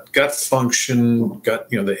talking about gut function,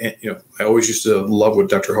 I always used to love what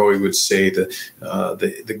Dr. Hoey would say,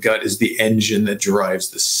 the gut is the engine that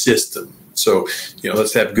drives the system. So,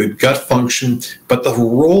 let's have good gut function. But the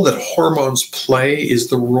role that hormones play is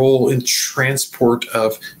the role in transport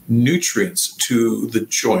of nutrients to the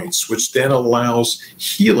joints, which then allows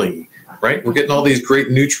healing. Right? We're getting all these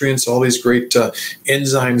great nutrients, all these great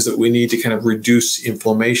enzymes that we need to kind of reduce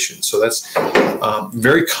inflammation. So that's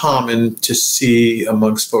very common to see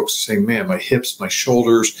amongst folks saying, man, my hips, my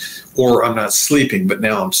shoulders, or I'm not sleeping, but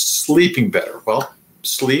now I'm sleeping better. Well,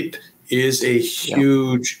 sleep is a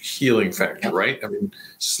huge healing factor, right? I mean,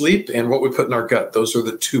 sleep and what we put in our gut, those are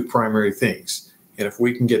the two primary things. And if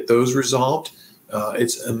we can get those resolved,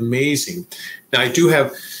 it's amazing. Now, I do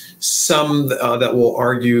have some that will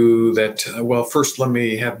argue that, well, first let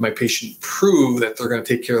me have my patient prove that they're going to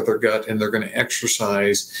take care of their gut and they're going to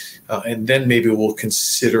exercise, and then maybe we'll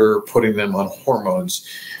consider putting them on hormones.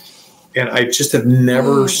 And I just have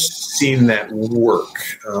never seen that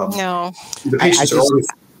work. No. The patients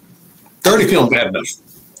they're already feeling bad enough.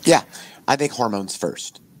 Yeah, I think hormones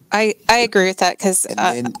first. I agree with that because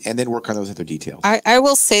and then work on those other details. I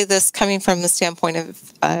will say this coming from the standpoint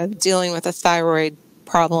of dealing with a thyroid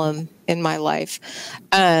problem in my life.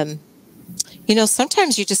 Sometimes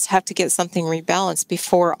you just have to get something rebalanced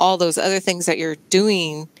before all those other things that you're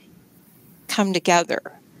doing come together.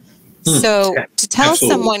 So to tell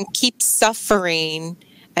someone keep suffering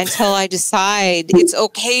until I decide it's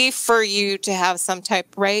okay for you to have some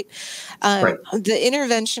type, right? The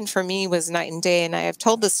intervention for me was night and day, and I have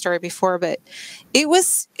told this story before, but it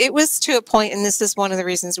was to a point, and this is one of the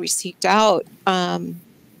reasons we seeked out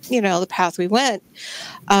the path we went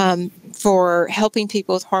for helping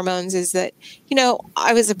people with hormones is that,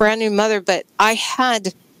 I was a brand new mother, but I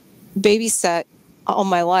had babysat all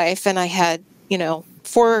my life and I had,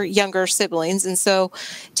 4 younger siblings. And so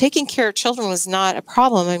taking care of children was not a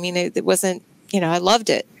problem. I mean, it wasn't, I loved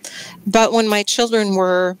it. But when my children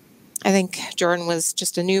were, I think Jordan was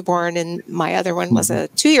just a newborn and my other one was a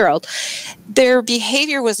 2-year-old, their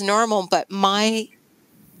behavior was normal, but my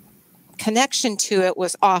connection to it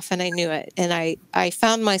was off and I knew it. And I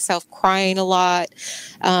found myself crying a lot,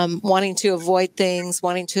 wanting to avoid things,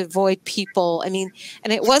 wanting to avoid people. I mean,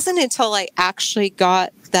 and it wasn't until I actually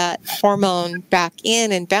got that hormone back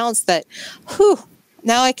in and balanced that,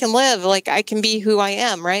 now I can live, like I can be who I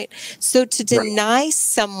am, right? So to deny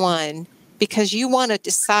someone because you want to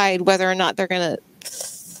decide whether or not they're going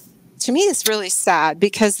to me, it's really sad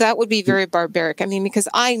because that would be very barbaric. I mean, because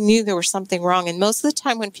I knew there was something wrong. And most of the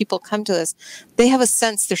time when people come to us, they have a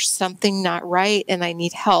sense there's something not right and I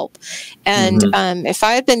need help. And if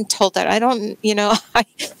I had been told that, I don't,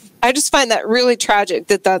 I just find that really tragic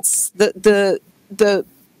that that's the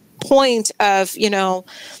point of,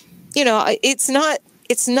 it's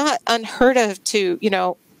not unheard of to,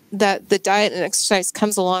 that the diet and exercise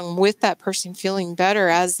comes along with that person feeling better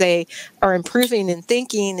as they are improving and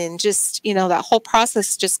thinking and just, that whole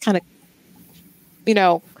process just kind of,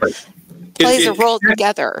 plays a role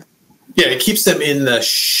together. Yeah, it keeps them in the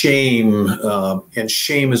shame, and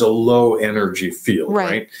shame is a low energy field,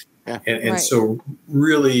 right? Yeah. And so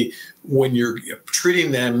really when you're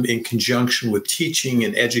treating them in conjunction with teaching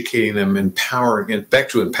and educating them, empowering, and back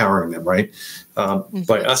to empowering them, right?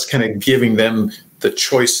 By us kind of giving them the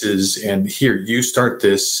choices and here, you start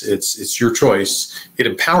this, it's your choice. It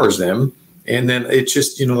empowers them. And then it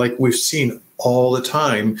just, like we've seen all the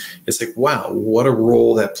time, it's like, wow, what a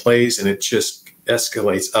role that plays. And it just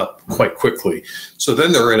escalates up quite quickly. So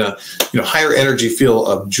then they're in a higher energy field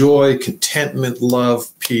of joy, contentment,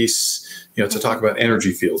 love, peace, to talk about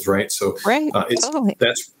energy fields, right? So totally.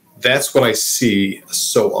 that's what I see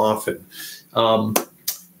so often.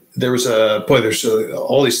 There's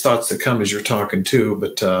all these thoughts that come as you're talking too,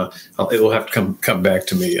 but it'll have to come back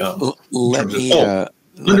to me.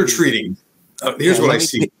 Undertreating. Here's what I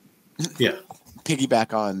see.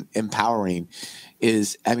 Piggyback on empowering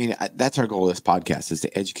is, that's our goal of this podcast, is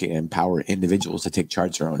to educate and empower individuals to take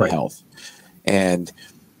charge of their own health. And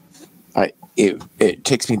it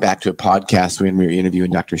takes me back to a podcast when we were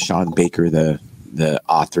interviewing Dr. Shawn Baker, the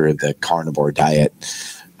author of the carnivore diet.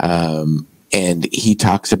 And he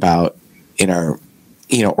talks about in our,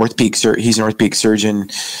 he's an orthopedic surgeon.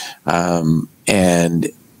 And,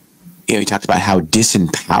 he talked about how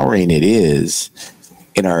disempowering it is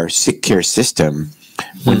in our sick care system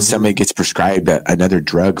when somebody gets prescribed another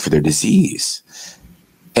drug for their disease.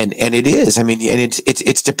 And it is, and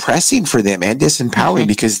it's depressing for them and disempowering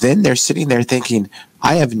because then they're sitting there thinking,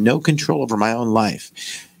 I have no control over my own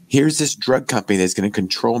life. Here's this drug company that's going to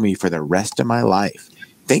control me for the rest of my life.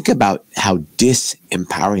 Think about how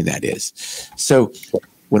disempowering that is. So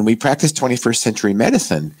when we practice 21st century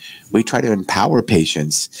medicine, we try to empower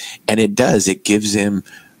patients, and it gives them,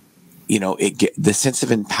 the sense of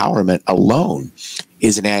empowerment alone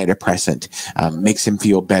is an antidepressant, makes him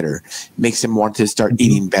feel better, makes him want to start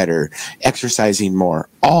eating better, exercising more,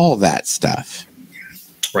 all that stuff.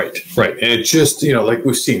 Right. And it just, like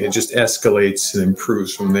we've seen, it just escalates and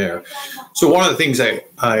improves from there. So one of the things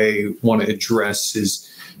I want to address is,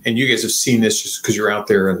 and you guys have seen this just because you're out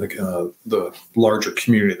there in the larger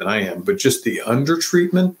community than I am, but just the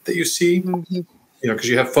undertreatment that you see, because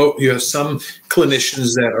you have some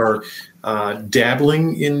clinicians that are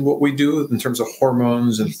dabbling in what we do in terms of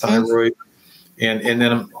hormones and thyroid. And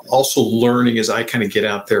then I'm also learning as I kind of get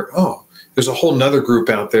out there, there's a whole nother group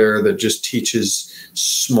out there that just teaches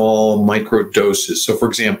small micro doses. So for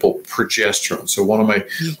example, progesterone. So one of my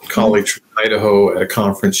colleagues from Idaho at a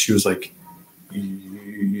conference, she was like,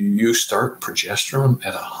 you start progesterone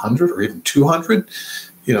at 100 or even 200?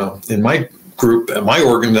 In my group, at my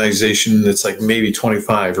organization, it's like maybe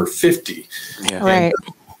 25 or 50. Yeah. Right.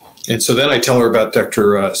 And so then I tell her about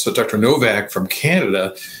Dr. Novak from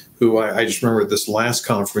Canada, who I just remember at this last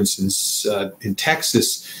conference in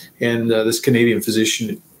Texas, and this Canadian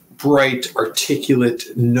physician, bright,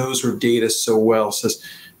 articulate, knows her data so well, says,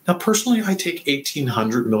 now personally, I take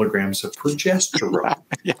 1,800 milligrams of progesterone.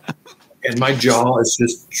 And my jaw is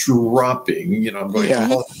just dropping. I'm going,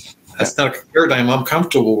 that's not a paradigm I'm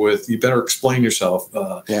comfortable with. You better explain yourself.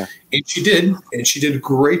 And she did, and she did a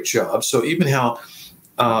great job. So even how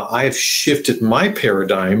I have shifted my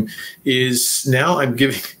paradigm is now I'm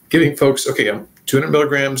giving folks, I'm 200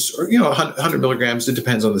 milligrams or 100 milligrams. It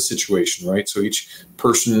depends on the situation, right? So each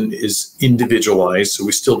person is individualized. So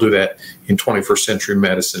we still do that in 21st century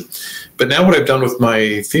medicine. But now what I've done with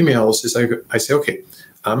my females is I say, okay,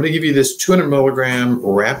 I'm going to give you this 200 milligram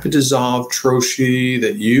rapid dissolve Troche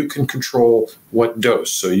that you can control what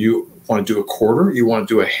dose. So you want to do a quarter, you want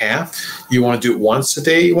to do a half, you want to do it once a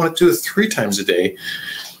day, you want to do it 3 times a day.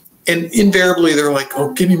 And invariably they're like,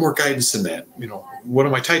 give me more guidance than that. What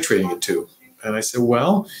am I titrating it to? And I said,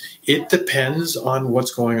 well, it depends on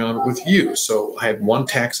what's going on with you. So I had one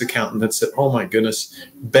tax accountant that said, oh my goodness,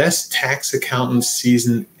 best tax accountant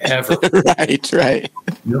season ever. Right.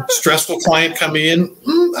 Stressful client coming in,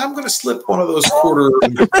 I'm going to slip one of those quarter.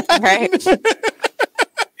 Right.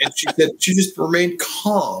 And she said she just remained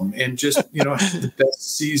calm and just, had the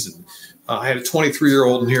best season. I had a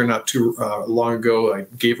 23-year-old in here not too long ago. I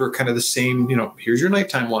gave her kind of the same, here's your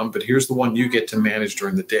nighttime one, but here's the one you get to manage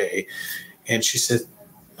during the day. And she said,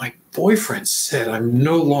 my boyfriend said I'm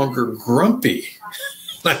no longer grumpy.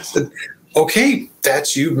 And I said, okay,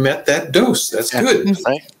 you've met that dose. That's good.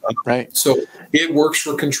 Right. So it works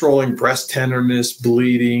for controlling breast tenderness,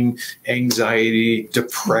 bleeding, anxiety,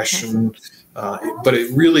 depression. But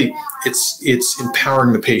it really, it's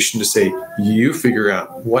empowering the patient to say, you figure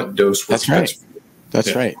out what dose works best.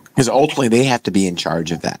 That's right. Because ultimately they have to be in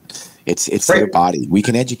charge of that. It's their body. We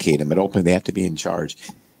can educate them, but ultimately they have to be in charge.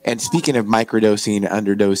 And speaking of microdosing,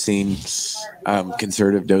 underdosing,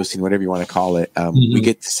 conservative dosing, whatever you want to call it, we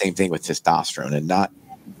get the same thing with testosterone, and not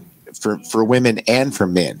for women and for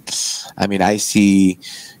men. I see,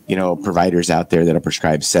 providers out there that'll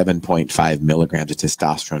prescribe 7.5 milligrams of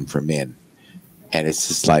testosterone for men. And it's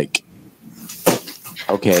just like,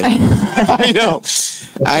 okay, I know.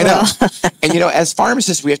 And, as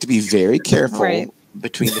pharmacists, we have to be very careful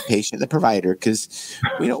between the patient and the provider, because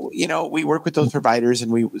we don't, we work with those providers,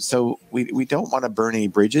 and we don't want to burn any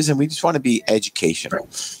bridges, and we just want to be educational.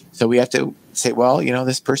 So we have to say, well,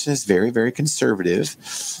 this person is very, very conservative.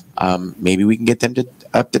 Maybe we can get them to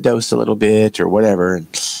up the dose a little bit or whatever. And,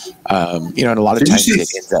 and a lot of times it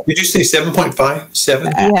ends up. Did you say 7.5?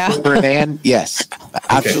 7? Yeah. For a man? Yes,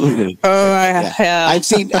 absolutely. Oh, yeah. I've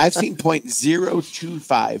seen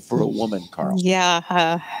 0.025 for a woman, Karl. Yeah,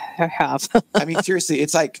 I have. I mean, seriously,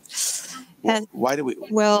 it's like, and, why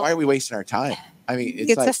are we wasting our time? I mean,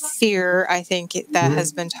 it's like a fear, I think, that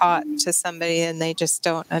has been taught to somebody, and they just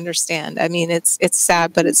don't understand. I mean, it's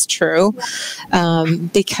sad, but it's true,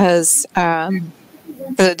 because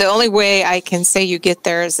the only way I can say you get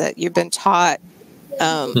there is that you've been taught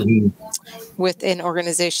with an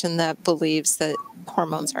organization that believes that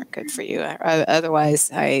hormones aren't good for you.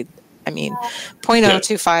 Otherwise, I mean,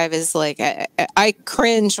 0.025 is like, I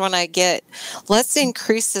cringe when I get, let's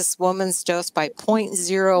increase this woman's dose by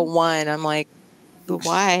 0.01. I'm like,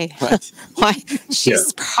 why? Why?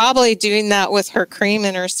 She's probably doing that with her cream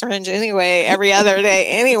and her syringe anyway, every other day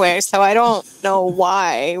anyway. So I don't know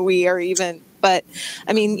why we are even, but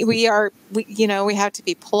I mean, we have to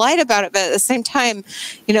be polite about it. But at the same time,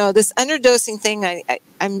 this underdosing thing,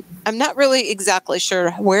 I'm not really exactly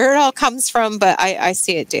sure where it all comes from, but I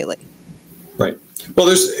see it daily. Right. Well,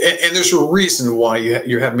 there's a reason why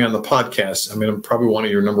you have me on the podcast. I mean, I'm probably one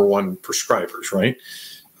of your number one prescribers, right?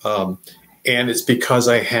 And it's because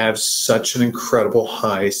I have such an incredible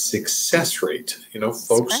high success rate.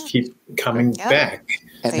 Folks keep coming back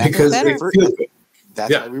because they feel good.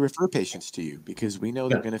 That's why we refer patients to you, because we know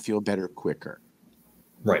they're going to feel better quicker.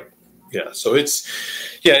 Right. Yeah. So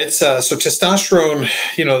so testosterone,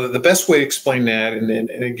 the best way to explain that. And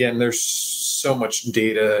again, there's so much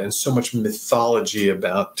data and so much mythology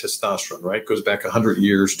about testosterone, right? It goes back 100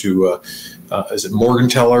 years to, is it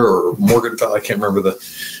Morgenthaler or Morgenthau? I can't remember the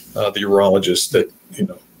urologist that,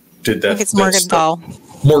 did that. I think it's Morgenthau.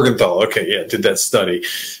 Morgenthau. Okay. Yeah. Did that study.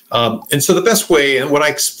 And so the best way, and what I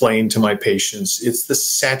explain to my patients, it's the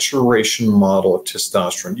saturation model of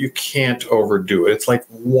testosterone. You can't overdo it. It's like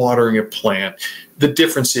watering a plant. The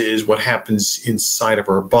difference is what happens inside of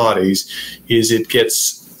our bodies is it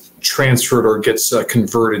gets transferred or gets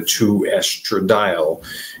converted to estradiol.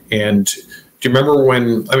 And do you remember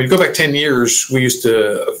when, go back 10 years, we used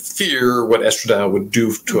to fear what estradiol would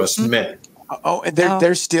do to us men. Oh, and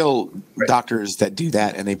there's still doctors that do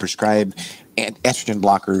that, and they prescribe estrogen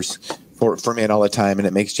blockers for men all the time, and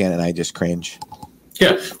it makes Janet and I just cringe.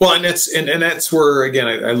 Yeah, well, and that's where, again,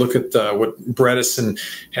 I look at what Bredesen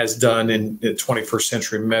has done in 21st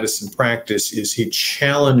century medicine practice. Is he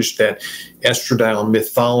challenged that estradiol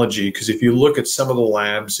mythology? Because if you look at some of the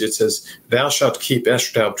labs, it says thou shalt keep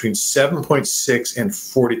estradiol between 7.6 and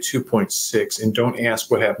 42.6, and don't ask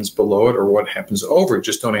what happens below it or what happens over it.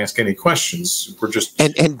 Just don't ask any questions. We're just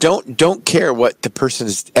and don't care what the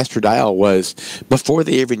person's estradiol was before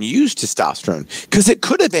they even used testosterone, because it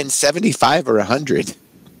could have been 75 or 100.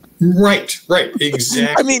 Right,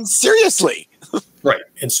 exactly. I mean, seriously. Right.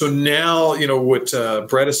 And so now, what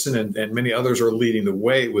Bredesen and many others are leading the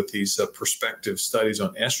way with these prospective studies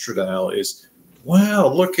on estradiol is, wow,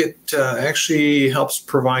 look, it actually helps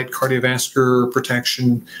provide cardiovascular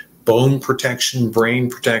protection, bone protection, brain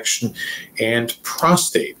protection, and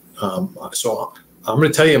prostate. So I'm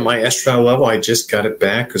going to tell you, my estradiol level, I just got it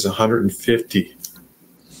back, is 150.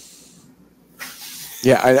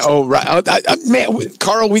 Yeah, right. Man,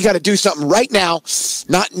 Karl, we got to do something right now.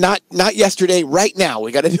 Not yesterday. Right now,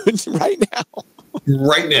 we got to do it right now.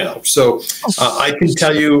 Right now. So I can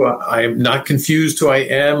tell you, I am not confused who I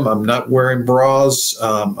am. I'm not wearing bras.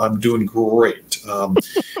 I'm doing great. And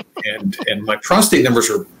my prostate numbers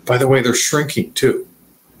are, by the way, they're shrinking too.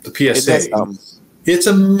 The PSA. It's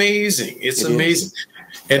amazing. It's amazing.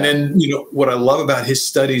 And then what I love about his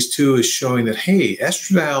studies too is showing that, hey,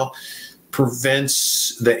 estradiol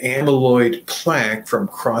prevents the amyloid plaque from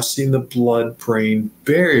crossing the blood-brain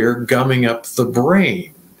barrier, gumming up the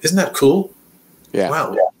brain. Isn't that cool? Yeah.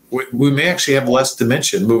 Wow. We may actually have less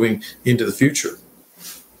dementia moving into the future.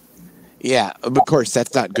 Yeah, of course,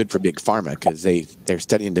 that's not good for big pharma, because they're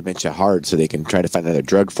studying dementia hard so they can try to find another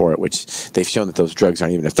drug for it, which they've shown that those drugs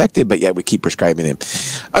aren't even effective, but yet we keep prescribing them.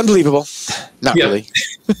 Unbelievable. Not really.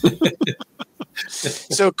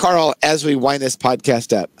 So, Karl, as we wind this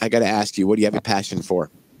podcast up, I got to ask you, what do you have a passion for?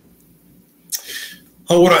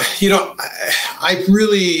 Oh, I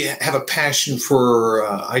really have a passion for,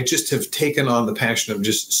 I just have taken on the passion of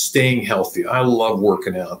just staying healthy. I love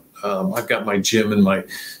working out. I've got my gym in my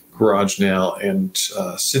garage now. And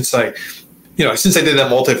since I since I did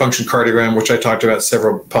that multifunction cardiogram, which I talked about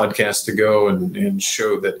several podcasts ago, and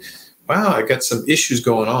showed that, wow, I got some issues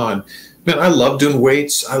going on. Man, I love doing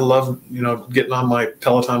weights. I love, getting on my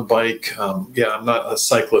Peloton bike. I'm not a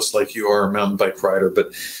cyclist like you are, a mountain bike rider,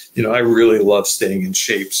 but, I really love staying in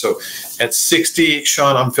shape. So at 60,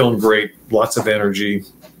 Shawn, I'm feeling great. Lots of energy,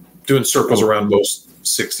 doing circles around most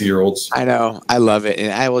 60-year-olds. I know. I love it.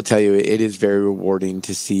 And I will tell you, it is very rewarding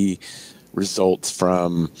to see results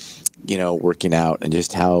from, working out, and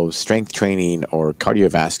just how strength training or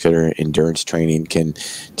cardiovascular endurance training can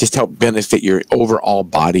just help benefit your overall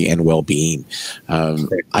body and well-being.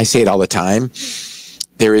 I say it all the time.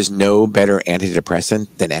 There is no better antidepressant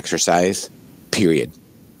than exercise, period.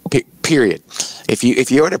 Period.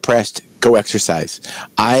 If you are depressed, go exercise.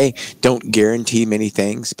 I don't guarantee many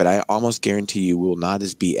things, but I almost guarantee you will not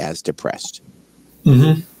be as depressed.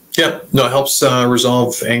 Mm-hmm. Yeah, no, it helps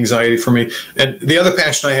resolve anxiety for me. And the other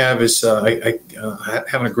passion I have is I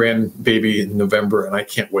having a grandbaby in November, and I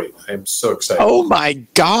can't wait. I'm so excited. Oh my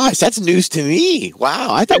gosh, that's news to me.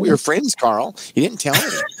 Wow, I thought we were friends, Karl. You didn't tell me.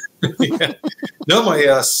 Yeah. No,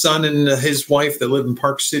 my son and his wife that live in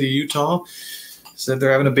Park City, Utah, said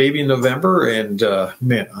they're having a baby in November, and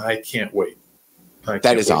man, I can't wait.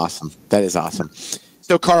 That is awesome. That is awesome.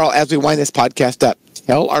 So, Karl, as we wind this podcast up,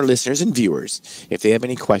 tell our listeners and viewers, if they have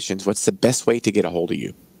any questions, what's the best way to get a hold of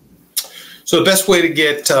you? So the best way to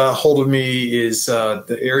get a hold of me is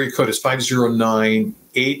the area code is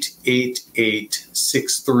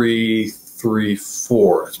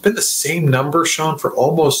 509-888-6334. It's been the same number, Shawn, for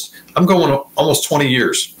almost 20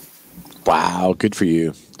 years. Wow. Good for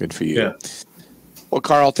you. Good for you. Yeah. Well,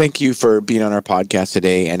 Karl, thank you for being on our podcast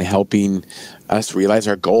today and helping us realize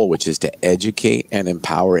our goal, which is to educate and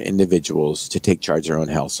empower individuals to take charge of their own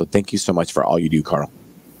health. So thank you so much for all you do, Karl.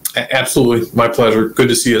 Absolutely. My pleasure. Good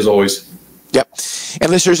to see you as always. Yep.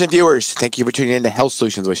 And listeners and viewers, thank you for tuning in to Health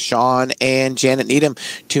Solutions with Shawn and Janet Needham.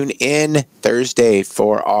 Tune in Thursday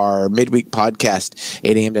for our midweek podcast,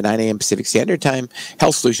 8 a.m. to 9 a.m. Pacific Standard Time.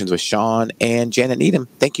 Health Solutions with Shawn and Janet Needham.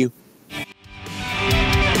 Thank you.